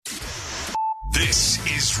This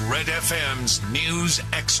is Red FM's News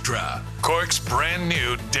Extra, Cork's brand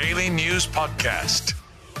new daily news podcast.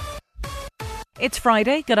 It's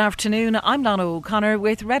Friday. Good afternoon. I'm Lana O'Connor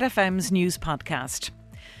with Red FM's News Podcast.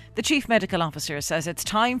 The Chief Medical Officer says it's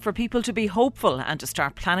time for people to be hopeful and to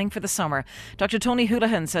start planning for the summer. Dr Tony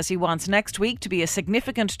Holohan says he wants next week to be a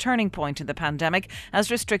significant turning point in the pandemic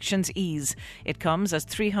as restrictions ease. It comes as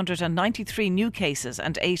 393 new cases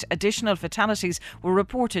and 8 additional fatalities were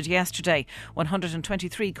reported yesterday.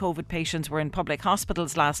 123 COVID patients were in public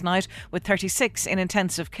hospitals last night, with 36 in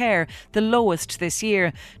intensive care, the lowest this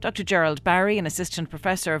year. Dr Gerald Barry, an assistant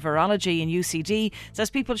professor of virology in UCD, says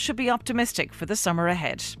people should be optimistic for the summer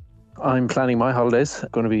ahead. I'm planning my holidays. I'm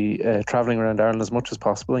going to be travelling around Ireland as much as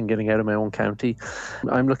possible and getting out of my own county.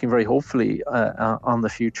 I'm looking very hopefully on the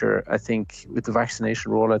future. I think with the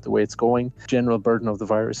vaccination rollout the way it's going, general burden of the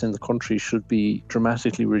virus in the country should be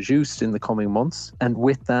dramatically reduced in the coming months. And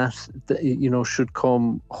with that, should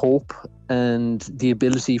come hope and the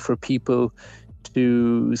ability for people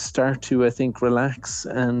to start to, I think, relax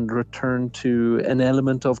and return to an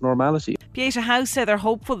element of normality. Pieta House say they're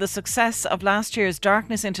hopeful the success of last year's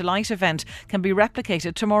Darkness into Light event can be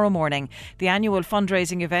replicated tomorrow morning. The annual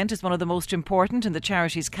fundraising event is one of the most important in the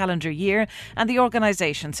charity's calendar year, and the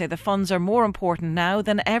organisation say the funds are more important now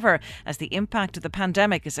than ever as the impact of the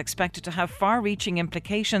pandemic is expected to have far-reaching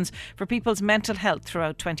implications for people's mental health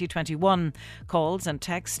throughout 2021. Calls and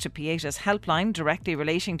texts to Pieta's helpline directly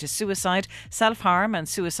relating to suicide, self-harm and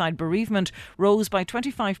suicide bereavement rose by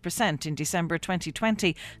 25% in December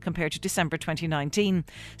 2020 compared to December 2019.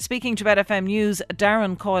 Speaking to Red FM News,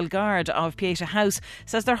 Darren Coyle-Gard of Pieta House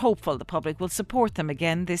says they're hopeful the public will support them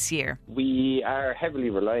again this year. We are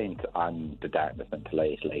heavily reliant on the Darkness into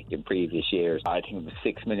Light. Like in previous years, I think it was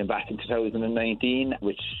 6 million back in 2019,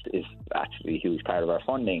 which is actually a huge part of our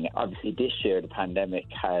funding. Obviously this year the pandemic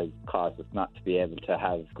has caused us not to be able to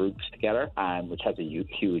have groups together, which has a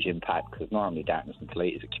huge impact because normally Darkness into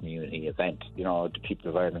Light is a community event. You know, the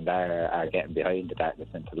people of Ireland are getting behind the Darkness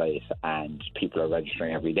into Light and people are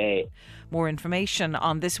registering every day. More information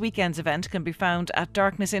on this weekend's event can be found at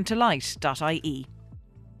darknessintolight.ie.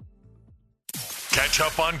 Catch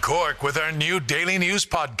up on Cork with our new daily news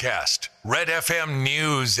podcast, Red FM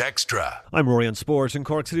News Extra. I'm Rory on Sport, and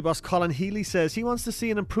Cork City boss Colin Healy says he wants to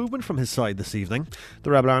see an improvement from his side this evening.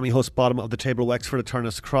 The Rebel Army host bottom of the table Wexford at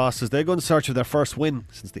Turner's Cross as they go in search of their first win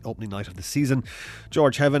since the opening night of the season.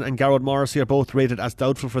 George Heaven and Garrod Morrissey are both rated as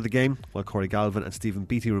doubtful for the game, while Corey Galvin and Stephen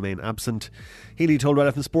Beattie remain absent. Healy told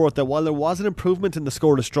Red FM Sport that while there was an improvement in the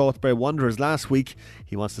scoreless draw with Bray Wanderers last week,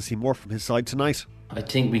 he wants to see more from his side tonight. I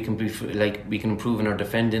think we can improve in our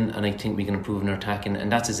defending, and I think we can improve in our attacking, and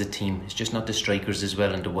that's as a team. It's just not the strikers as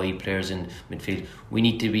well and the wide players in midfield. We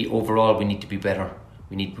need to be better.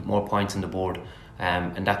 We need to put more points on the board,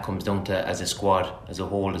 and that comes down to, as a squad as a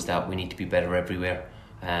whole, is that we need to be better everywhere.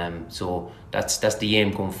 So that's the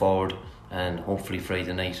aim going forward, and hopefully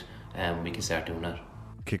Friday night we can start doing that.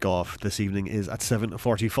 Kick-off this evening is at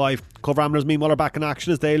 7:45. Cobh Ramblers meanwhile are back in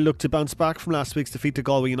action as they look to bounce back from last week's defeat to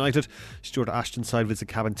Galway United. Stuart Ashton's side visit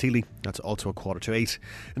Cabinteely. That's also 7:45.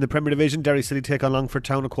 In the Premier Division, Derry City take on Longford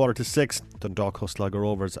Town 6:15. Dundalk host Sligo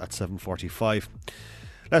Rovers at 7:45.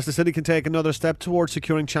 Leicester City can take another step towards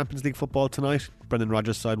securing Champions League football tonight. Brendan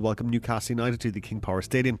Rodgers' side welcome Newcastle United to the King Power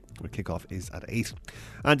Stadium, where kick-off is at 8.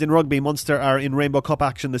 And in rugby, Munster are in Rainbow Cup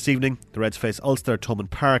action this evening. The Reds face Ulster at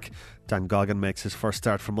Thomond Park. Dan Goggin makes his first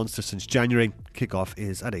start for Munster since January. Kick-off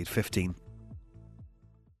is at 8:15.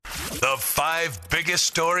 The 5 biggest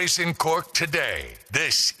stories in Cork today.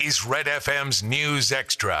 This is Red FM's News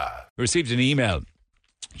Extra. We received an email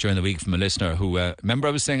during the week from a listener who, remember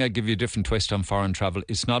I was saying I'd give you a different twist on foreign travel.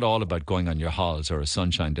 It's not all about going on your holidays or a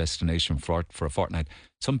sunshine destination for a fortnight.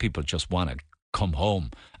 Some people just want to come home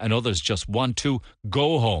and others just want to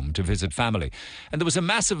go home to visit family. And there was a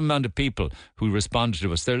massive amount of people who responded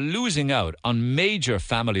to us. They're losing out on major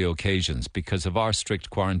family occasions because of our strict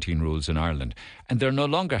quarantine rules in Ireland, and they're no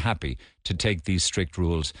longer happy to take these strict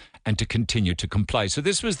rules and to continue to comply. So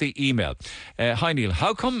this was the email. Hi Neil,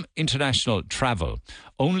 how come international travel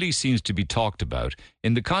only seems to be talked about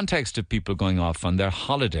in the context of people going off on their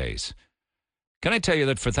holidays? Can I tell you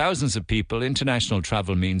that for thousands of people, international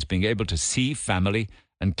travel means being able to see family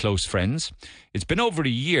and close friends. It's been over a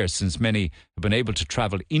year since many have been able to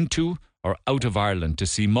travel into or out of Ireland to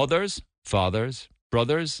see mothers, fathers,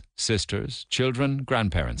 brothers, sisters, children,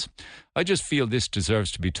 grandparents. I just feel this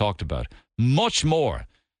deserves to be talked about much more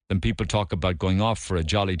than people talk about going off for a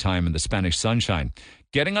jolly time in the Spanish sunshine.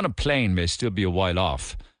 Getting on a plane may still be a while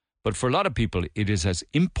off, but for a lot of people it is as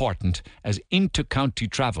important as inter-county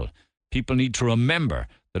travel. People need to remember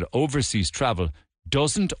that overseas travel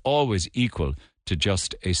doesn't always equal to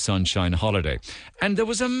just a sunshine holiday. And there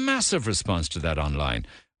was a massive response to that online,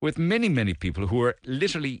 with many, many people who are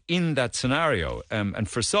literally in that scenario. And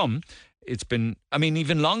for some, it's been,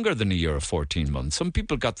 even longer than a year or 14 months. Some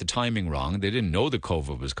people got the timing wrong. They didn't know the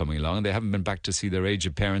COVID was coming along. They haven't been back to see their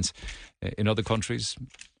aged parents in other countries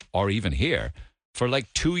or even here for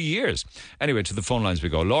like 2 years. Anyway, to the phone lines we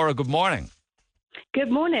go. Laura, good morning.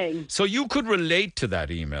 Good morning. So you could relate to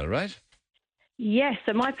that email, right? Yes,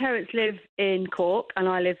 so my parents live in Cork and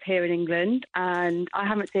I live here in England, and I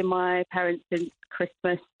haven't seen my parents since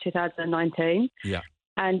Christmas 2019. Yeah.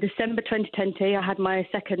 And December 2020, I had my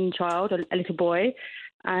second child, a little boy,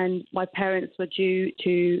 and my parents were due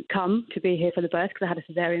to come to be here for the birth because I had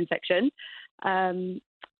a cesarean section.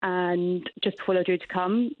 And just before they were due to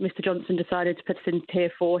come, Mr. Johnson decided to put us in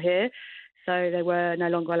Tier 4 here, so they were no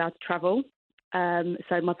longer allowed to travel.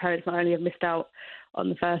 So my parents not only have missed out on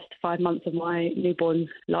the first 5 months of my newborn's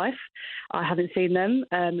life, I haven't seen them.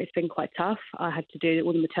 It's been quite tough. I had to do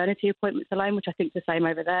all the maternity appointments alone, which I think is the same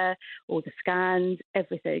over there, all the scans,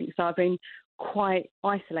 everything. So I've been quite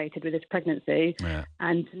isolated with this pregnancy,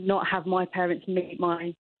 and not have my parents meet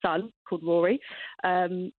my son, called Rory,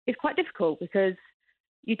 is quite difficult because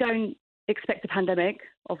you don't expect a pandemic,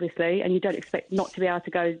 obviously, and you don't expect not to be able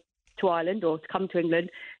to go to Ireland or to come to England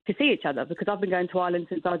to see each other, because I've been going to Ireland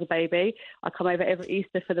since I was a baby. I come over every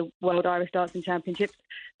Easter for the World Irish Dancing Championships.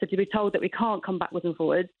 So to be told that we can't come backwards and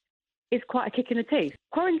forwards is quite a kick in the teeth.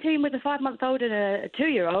 Quarantine with a 5-month-old and a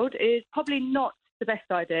 2-year-old is probably not the best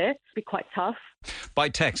idea. It'd be quite tough. By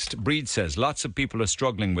text, Breed says lots of people are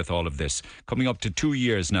struggling with all of this. Coming up to 2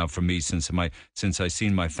 years now for me since I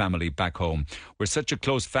seen my family back home. We're such a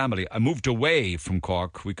close family. I moved away from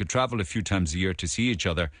Cork. We could travel a few times a year to see each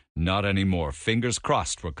other. Not anymore. Fingers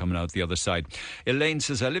crossed we're coming out the other side. Elaine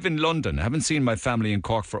says, I live in London. I haven't seen my family in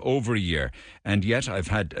Cork for over a year, and yet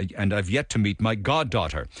I've yet to meet my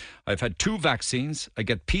goddaughter. I've had 2 vaccines. I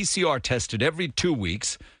get PCR tested every 2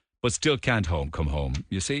 weeks, but still can't come home.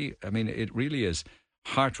 You see, it really is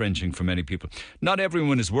heart-wrenching for many people. Not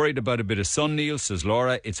everyone is worried about a bit of sun, Neil, says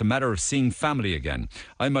Laura. It's a matter of seeing family again.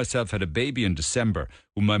 I myself had a baby in December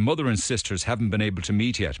who my mother and sisters haven't been able to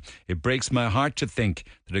meet yet. It breaks my heart to think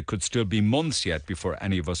that it could still be months yet before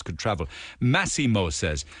any of us could travel. Massimo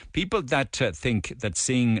says, people that think that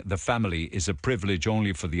seeing the family is a privilege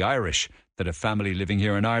only for the Irish, that a family living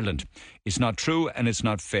here in Ireland. It's not true and it's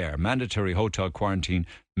not fair. Mandatory hotel quarantine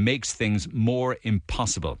makes things more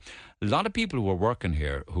impossible. A lot of people who are working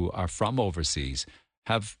here who are from overseas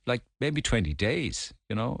have like maybe 20 days,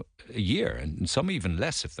 a year, and some even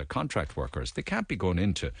less if they're contract workers. They can't be going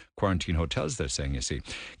into quarantine hotels, they're saying, you see.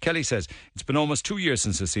 Kelly says, it's been almost 2 years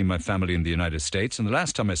since I've seen my family in the United States, and the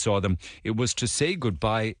last time I saw them, it was to say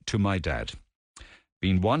goodbye to my dad.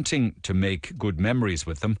 Been wanting to make good memories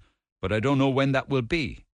with them, but I don't know when that will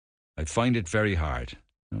be. I find it very hard.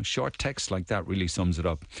 Short text like that really sums it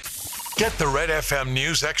up. Get the Red FM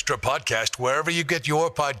News Extra podcast wherever you get your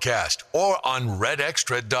podcast or on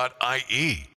redextra.ie.